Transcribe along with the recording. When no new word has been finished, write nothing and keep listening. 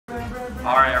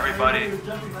Alright, everybody. And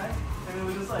it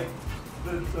was just like,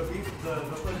 the fucking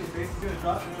bass is gonna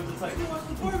drop, and it was just like,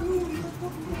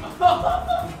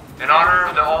 in honor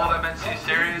of the all FNC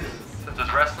series, since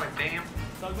it's wrestling theme,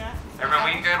 every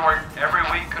week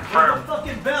confirmed,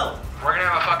 we're gonna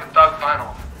have a fucking thug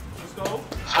final. let's go.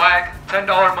 Swag,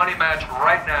 $10 money match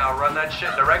right now. Run that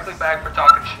shit directly back for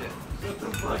talking shit. Sit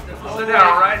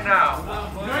down right now.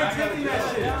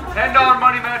 $10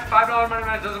 money match, $5 money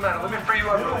match, doesn't matter. Let me free you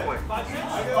up real quick. Let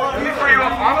me free you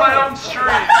up on my own stream.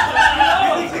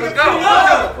 Let's go,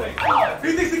 let's go.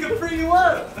 He thinks he can free you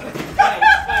up.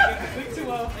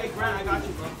 Hey, Grant, I got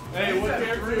you, bro. Hey,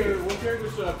 what character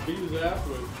should I beat his ass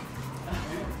with?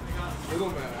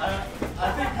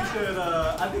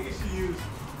 I think you should use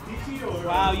DT or...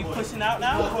 Wow, you pushing out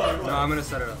now? No, I'm gonna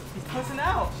set it up. He's pushing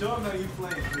out. Show him how you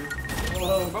play, dude.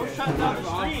 Bro, shut down the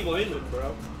I'm stream. playing it,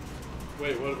 bro.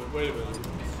 Wait a minute.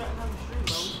 He's shutting down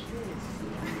the stream,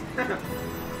 bro.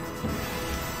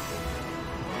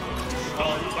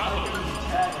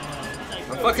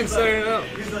 I'm fucking setting it up.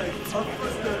 He's like,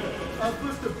 I'm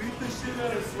supposed to beat the shit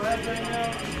out of Swag right now.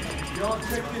 Y'all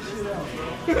check this shit out, bro.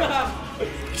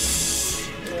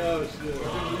 Oh shit.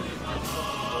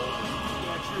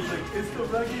 He's like, it's the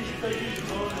Ruggies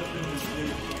blowing up in this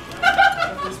shit.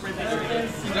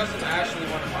 He doesn't actually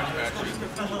want to money match you.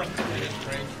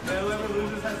 Whoever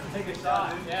loses has to take a shot,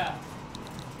 dude. Yeah.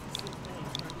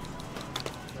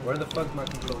 Where the fuck's my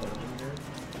controller?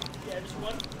 Yeah, just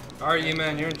one. Alright,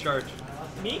 E-Man, you're in charge.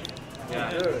 Me?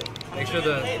 Yeah. Make sure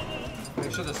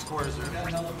the scores are.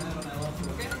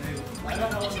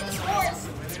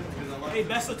 Hey,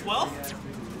 best of 12?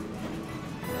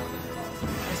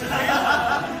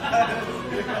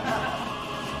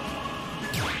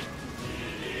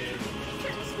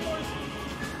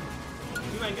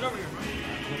 Man, get over here, bro.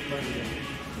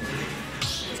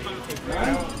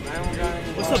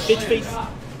 What's up, bitch face?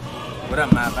 What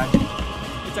up, Matt?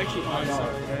 It's actually on.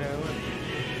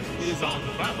 It is on.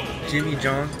 Jimmy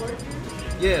John?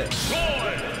 Yeah.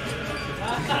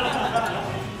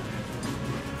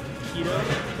 Keto?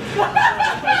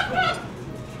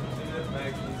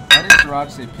 Why does Rock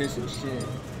say piss and shit?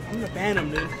 I'm gonna ban him,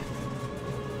 dude.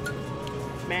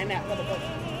 Man, that motherfucker.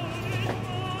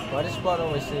 Why does Spot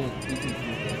always say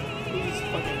He's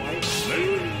fucking white.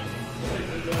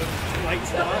 White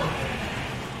spot.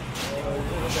 I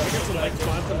got some white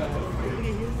spots on that.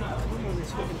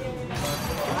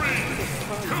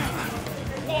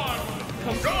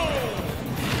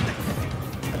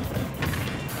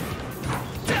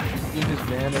 You just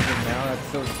banned him now? That's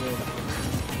so sick.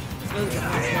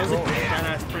 Smells like a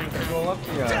badass prank. Go up to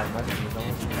your messages.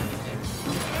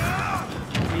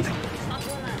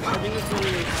 I think it's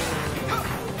really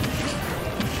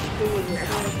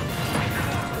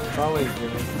Probably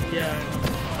Jimmy. yeah.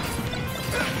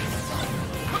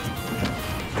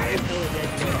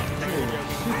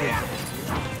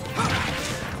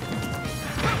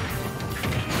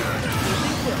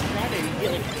 Friday, you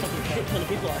get like a fucking shit ton of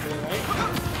people out there, right?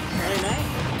 Friday night?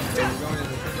 We're going to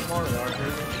the tomorrow, aren't we?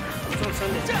 It's on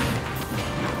Sunday.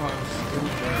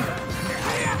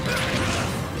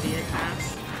 Idiot ass.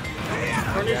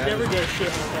 Carnage never does shit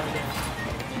on Saturday.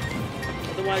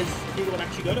 Otherwise, people would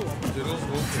actually go to one.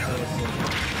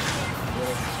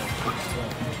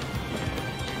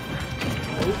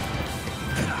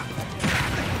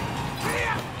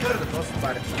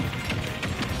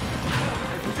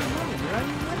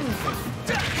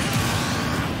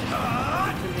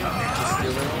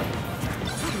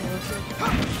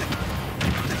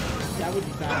 That would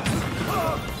be bad.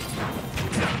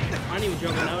 I ain't even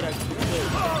jumping out actually.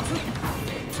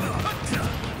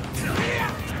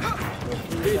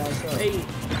 Dude, hey,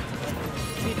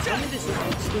 tell me this is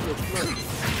stupid.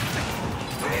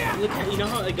 Look, you know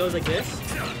how it goes like this?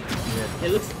 Yeah.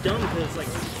 It looks dumb because it's like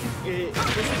it's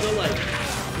supposed to go like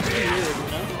mirrored, you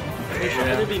know? It should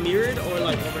either be mirrored or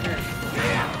like over here.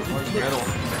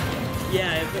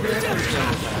 Yeah, but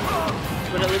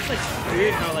it looks like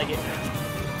weird how like it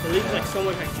leaves like so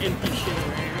much like empty shit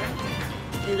over here.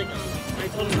 And he's like, I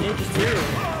told him to just mirror it,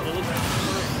 but it looks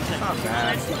like not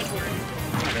bad. That's not weird.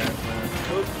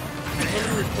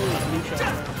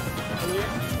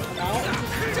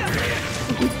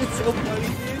 It's so funny,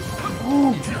 dude.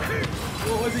 Boom!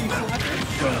 What was it, you slapped it?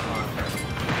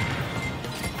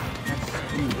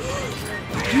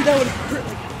 Dude, that would have hurt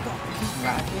like fuck. Just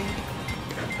laughing.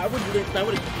 That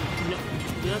would have,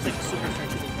 you know, it's like super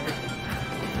sensitive, right?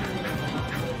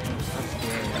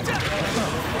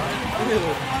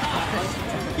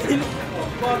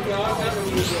 Fuck, no, I'm not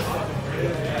really good.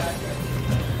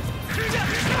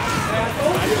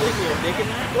 I didn't think you were digging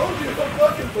that. Told you, I'm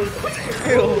fucking for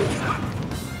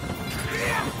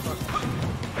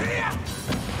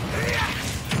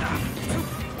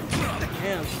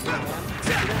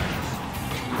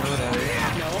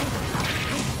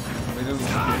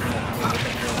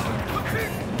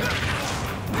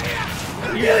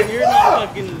You're not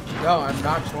fucking. No, I'm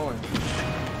not trolling.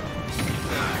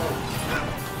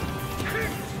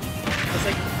 It's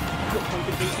like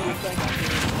pumpkin facing effect.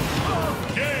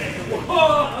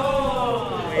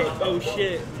 Wait, oh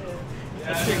shit.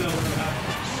 That's shit going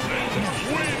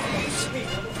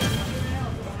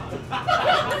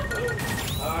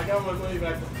I got my money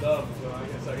back from Dub, so I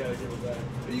guess I gotta give it back.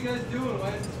 What are you guys doing? Why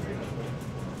is this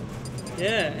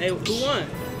Yeah, hey, who won?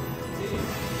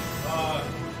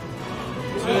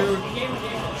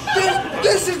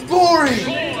 This is boring!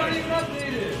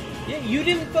 Yeah, you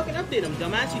didn't fucking update them,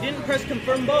 dumbass. You didn't press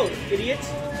confirm both,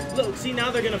 idiots. Look, see,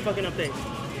 now they're gonna fucking update.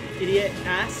 Idiot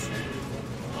ass.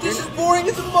 This is boring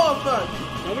as a motherfucker!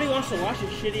 Nobody wants to watch a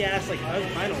shitty ass like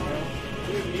final, bro.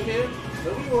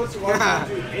 Nobody wants to watch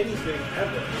you do anything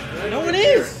ever. No one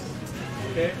is!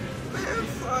 Okay? Man,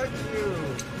 fuck you.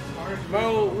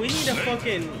 Bro, we need a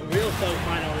fucking real thug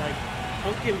final, like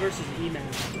Pumpkin versus E-Man.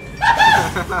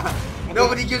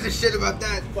 Nobody gives a shit about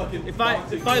that. Fucking If I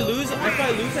lose, I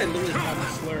literally probably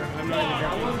slur. I'm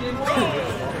not even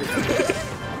joking.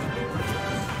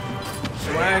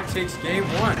 Swag takes game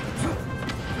 1.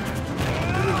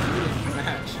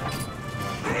 Match.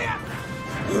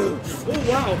 Oh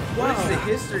wow, What is the wow.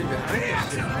 history behind this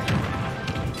shit, man?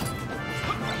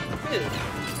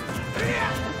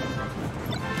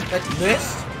 That's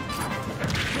missed?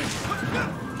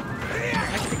 I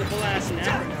can take a whole ass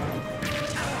nap now.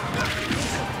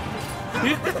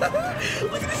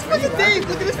 Look at this fucking Dave!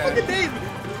 Look at this fucking Dave!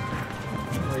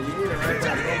 Well, you need to write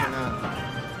that home or not?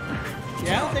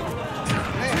 Yeah, I'll take it.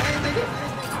 I ain't take it.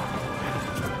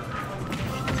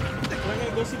 Am I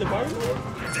gonna go see the Barbie movie?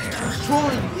 Who's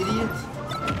trolling, you idiot?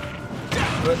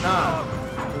 But nah,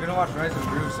 we're gonna watch Rise and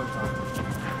Groove sometime.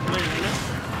 Wait,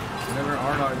 Whenever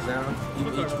Ardog is down, he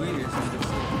tweeted it, so you can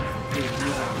see his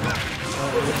views on it.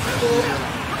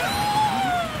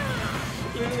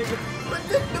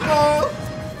 Predictable!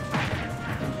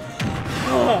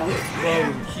 Bro,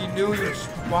 he knew your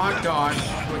spot dodge,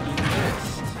 but you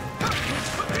missed.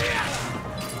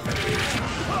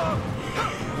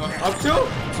 Up tilt?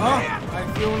 Oh, I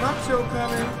feel an up tilt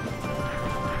coming.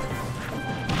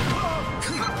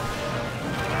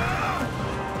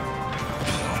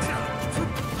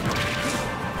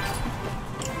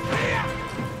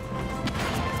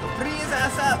 Bring his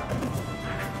ass up.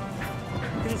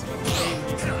 This fucking game,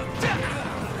 dude.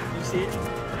 You see it?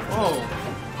 Oh.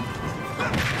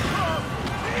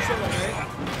 You saw that, right?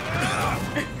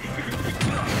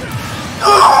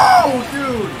 Oh,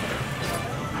 dude.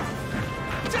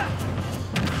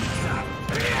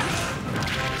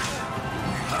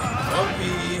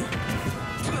 Puppy.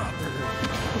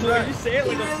 Why you say it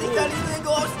like a really fool? got even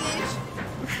go off stage?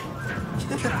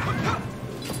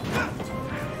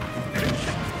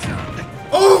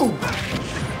 Oh!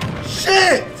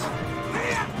 Shit!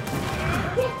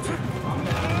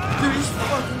 Dude, he's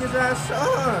fucking his ass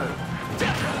up.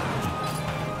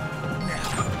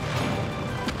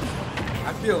 I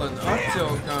feel an up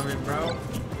tilt coming, bro.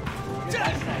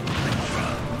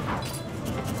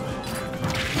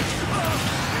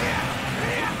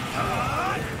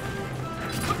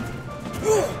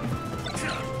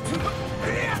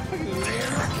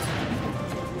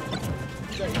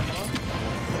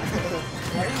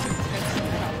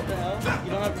 What the hell?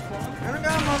 You don't have the phone? I don't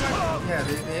got him on my... Yeah,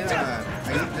 this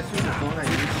was the phone I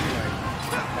used to, like,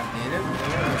 have native, and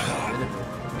then I got rid of it.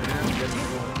 And then I'm getting the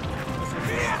phone.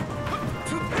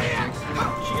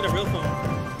 You should get a real phone.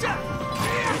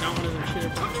 Not one of them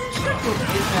shit. Shut your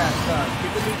bitch ass up.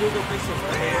 Get the new Google Pixel,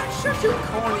 right? Shut your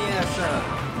corny ass up.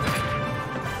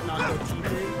 Not go TV.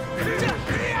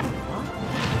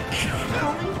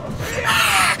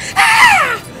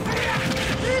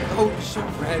 Oh, you so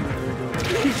red when you were doing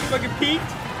that. You fucking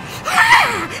peeked?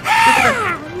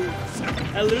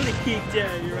 I literally peeked,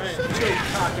 yeah, you're right. Shut your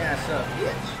cock ass up,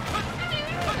 bitch.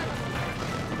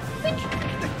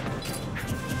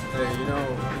 Hey, you know.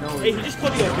 Hey, he just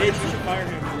called you a bitch, you should fire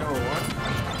him. You know what?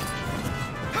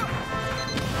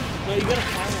 No, you gotta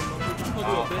fire him, bro. He just called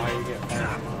you a bitch. You get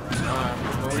fired. Nah, I'm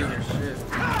promoting your shit.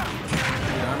 Dude,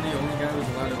 I'm the only guy who's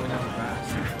allowed to win out of fast.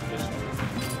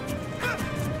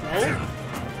 No?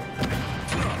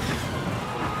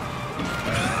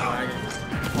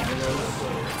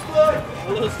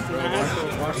 Carlos is an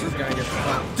asshole. Watch this guy get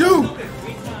fucked. Dude!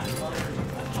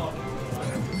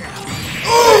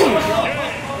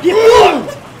 You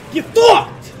fucked! You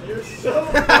fucked! You're so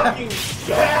fucking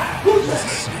bad.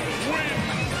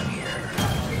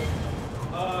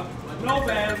 No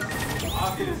bans.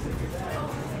 Obviously.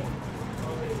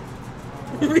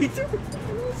 Retard.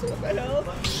 What the hell?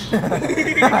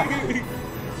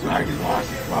 Swag is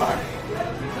watching. Fuck.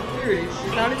 Dude,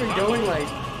 he's not even going like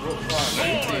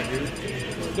PT, dude.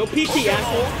 No PT,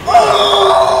 asshole.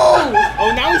 Oh!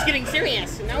 Oh, now he's getting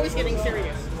serious. Now he's getting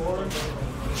serious.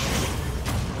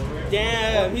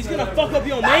 Damn, he's gonna fuck up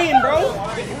your main, bro.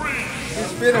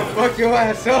 He's finna fuck your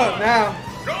ass up now.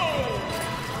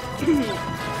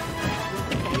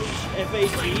 FAG?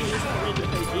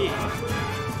 Who's FAG?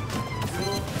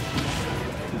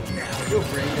 You'll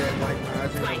bring that like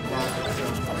magic and block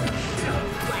itself.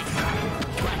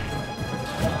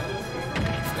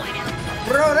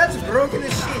 Bro, that's broken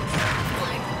as shit.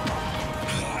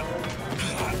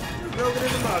 Broken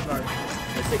as a motherfucker.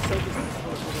 Let's take selfies.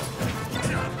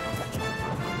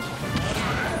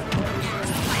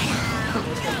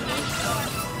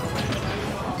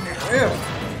 Ew.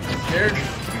 Scared me.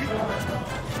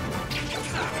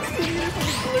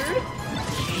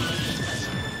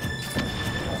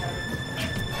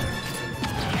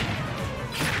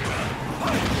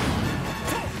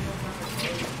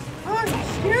 Oh, you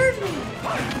scared me.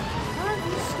 Oh,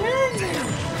 you scared me.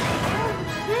 Oh, you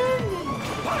scared me.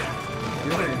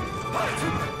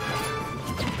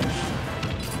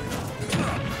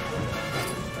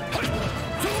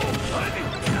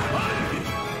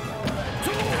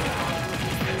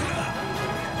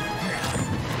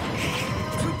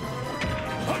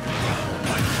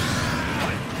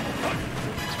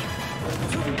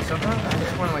 Sometimes I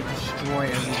just want to like destroy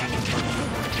everything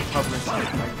in public,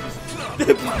 like just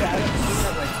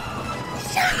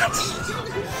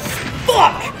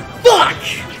Fuck! Fuck!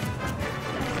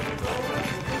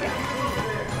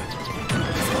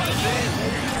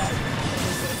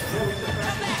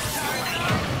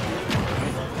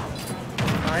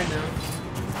 I know.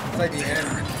 It's like the end.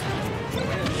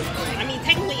 I mean,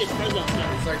 technically it's Rizzo, so.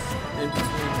 It's like in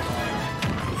between.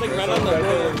 It's like right on the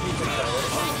border.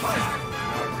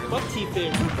 Fuck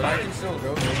T-Fish. But I can still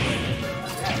go there.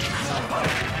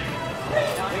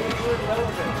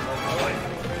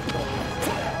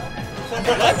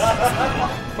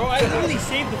 Bro, I literally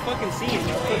saved the fucking scene.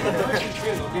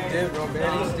 You did, bro.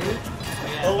 Baddies, dude.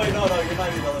 Oh wait, no, you're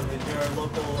not irrelevant. You're a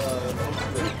local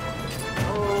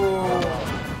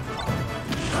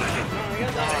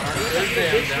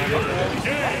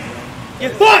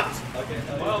Get fucked!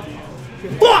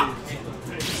 Get fucked!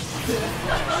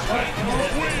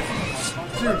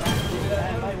 Dude,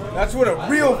 that's what a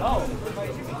real.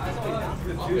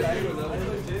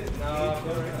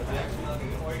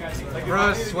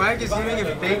 Bro, Swag is giving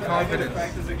him fake confidence.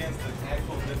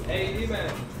 Hey,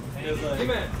 E-Man.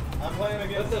 E-Man. I'm playing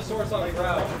against the source on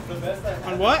crowd.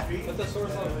 On what? Put the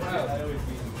source on crowd.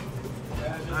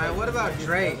 Alright, what about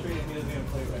Drake?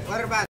 What about